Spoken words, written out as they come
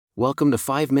Welcome to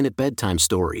 5-Minute Bedtime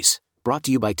Stories, brought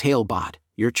to you by Talebot,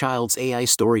 your child's AI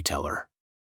storyteller.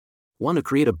 Want to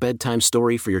create a bedtime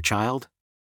story for your child?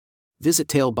 Visit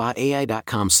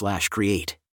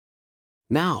talebotai.com/create.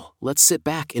 Now, let's sit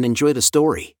back and enjoy the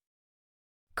story.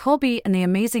 Colby and the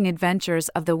Amazing Adventures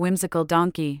of the Whimsical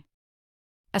Donkey.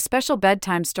 A special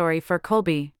bedtime story for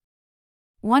Colby.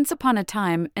 Once upon a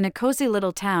time, in a cozy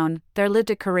little town, there lived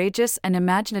a courageous and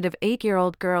imaginative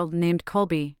 8-year-old girl named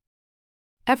Colby.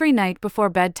 Every night before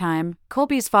bedtime,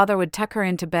 Colby's father would tuck her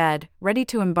into bed, ready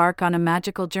to embark on a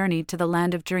magical journey to the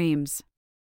land of dreams.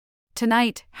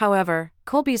 Tonight, however,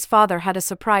 Colby's father had a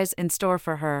surprise in store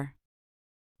for her.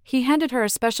 He handed her a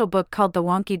special book called The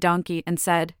Wonky Donkey and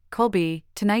said, "Colby,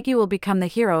 tonight you will become the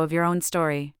hero of your own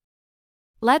story.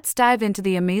 Let's dive into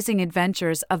the amazing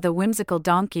adventures of the whimsical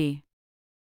donkey."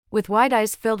 With wide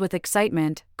eyes filled with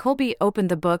excitement, Colby opened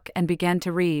the book and began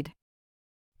to read.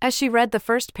 As she read the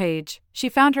first page, she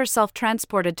found herself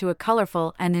transported to a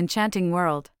colorful and enchanting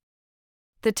world.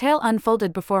 The tale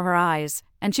unfolded before her eyes,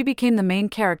 and she became the main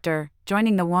character,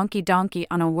 joining the wonky donkey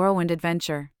on a whirlwind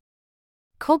adventure.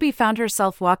 Colby found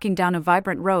herself walking down a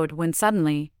vibrant road when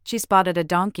suddenly, she spotted a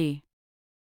donkey.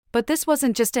 But this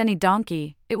wasn't just any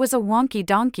donkey, it was a wonky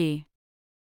donkey.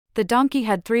 The donkey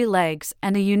had 3 legs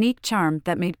and a unique charm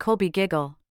that made Colby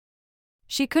giggle.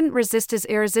 She couldn't resist his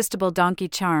irresistible donkey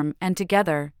charm, and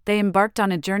together, they embarked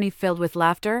on a journey filled with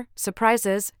laughter,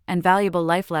 surprises, and valuable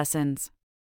life lessons.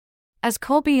 As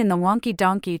Colby and the wonky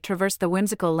donkey traversed the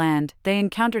whimsical land, they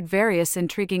encountered various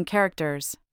intriguing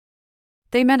characters.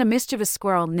 They met a mischievous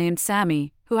squirrel named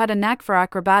Sammy, who had a knack for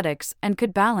acrobatics and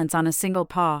could balance on a single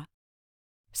paw.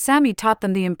 Sammy taught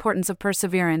them the importance of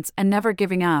perseverance and never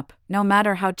giving up, no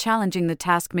matter how challenging the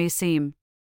task may seem.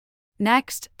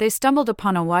 Next, they stumbled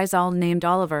upon a wise owl named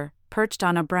Oliver, perched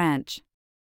on a branch.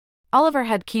 Oliver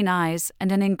had keen eyes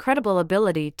and an incredible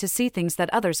ability to see things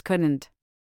that others couldn't.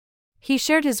 He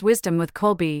shared his wisdom with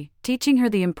Colby, teaching her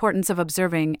the importance of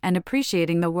observing and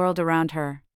appreciating the world around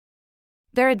her.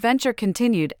 Their adventure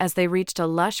continued as they reached a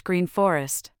lush green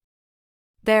forest.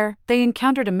 There, they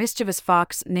encountered a mischievous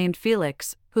fox named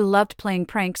Felix, who loved playing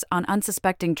pranks on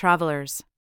unsuspecting travelers.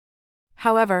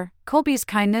 However, Colby's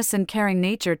kindness and caring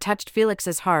nature touched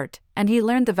Felix's heart, and he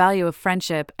learned the value of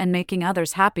friendship and making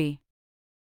others happy.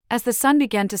 As the sun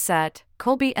began to set,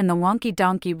 Colby and the wonky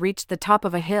donkey reached the top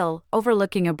of a hill,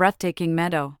 overlooking a breathtaking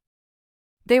meadow.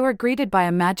 They were greeted by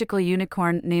a magical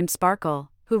unicorn named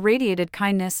Sparkle, who radiated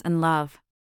kindness and love.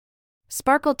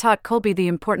 Sparkle taught Colby the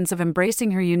importance of embracing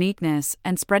her uniqueness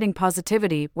and spreading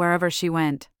positivity wherever she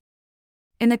went.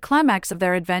 In the climax of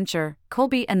their adventure,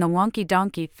 Colby and the wonky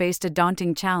donkey faced a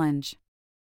daunting challenge.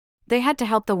 They had to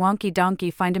help the wonky donkey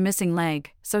find a missing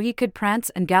leg, so he could prance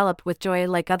and gallop with joy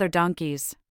like other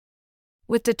donkeys.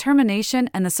 With determination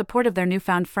and the support of their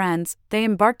newfound friends, they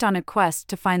embarked on a quest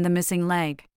to find the missing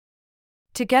leg.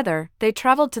 Together, they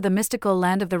traveled to the mystical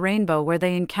land of the rainbow where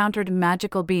they encountered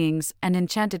magical beings and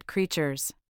enchanted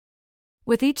creatures.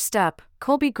 With each step,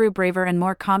 Colby grew braver and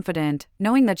more confident,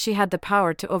 knowing that she had the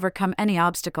power to overcome any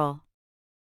obstacle.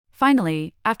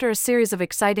 Finally, after a series of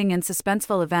exciting and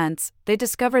suspenseful events, they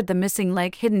discovered the missing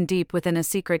leg hidden deep within a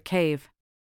secret cave.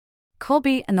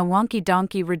 Colby and the wonky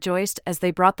donkey rejoiced as they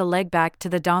brought the leg back to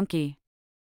the donkey.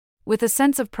 With a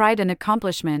sense of pride and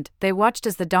accomplishment, they watched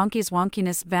as the donkey's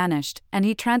wonkiness vanished, and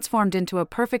he transformed into a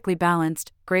perfectly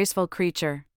balanced, graceful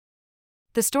creature.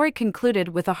 The story concluded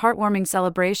with a heartwarming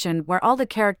celebration where all the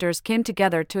characters came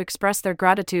together to express their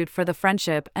gratitude for the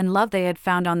friendship and love they had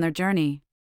found on their journey.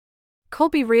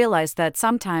 Colby realized that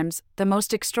sometimes, the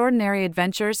most extraordinary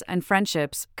adventures and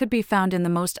friendships could be found in the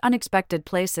most unexpected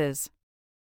places.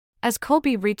 As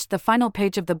Colby reached the final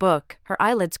page of the book, her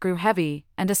eyelids grew heavy,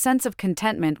 and a sense of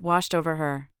contentment washed over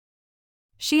her.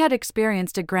 She had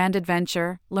experienced a grand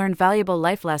adventure, learned valuable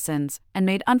life lessons, and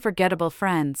made unforgettable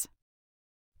friends.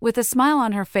 With a smile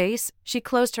on her face, she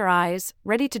closed her eyes,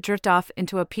 ready to drift off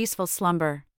into a peaceful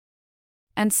slumber.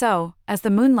 And so, as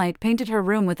the moonlight painted her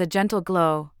room with a gentle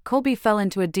glow, Colby fell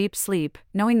into a deep sleep,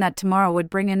 knowing that tomorrow would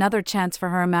bring another chance for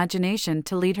her imagination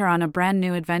to lead her on a brand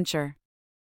new adventure.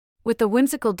 With the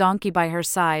whimsical donkey by her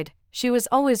side, she was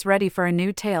always ready for a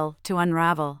new tale to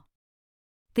unravel.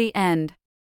 The end.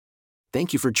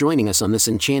 Thank you for joining us on this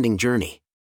enchanting journey.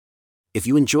 If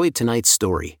you enjoyed tonight's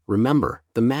story, remember,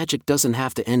 the magic doesn't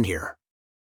have to end here.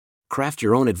 Craft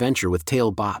your own adventure with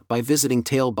Talebot by visiting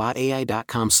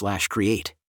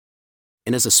talebotai.com/create.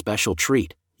 And as a special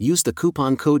treat, use the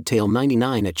coupon code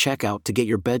TALE99 at checkout to get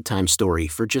your bedtime story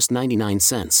for just 99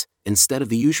 cents, instead of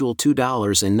the usual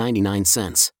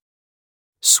 $2.99.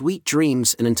 Sweet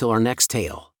dreams, and until our next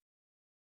tale.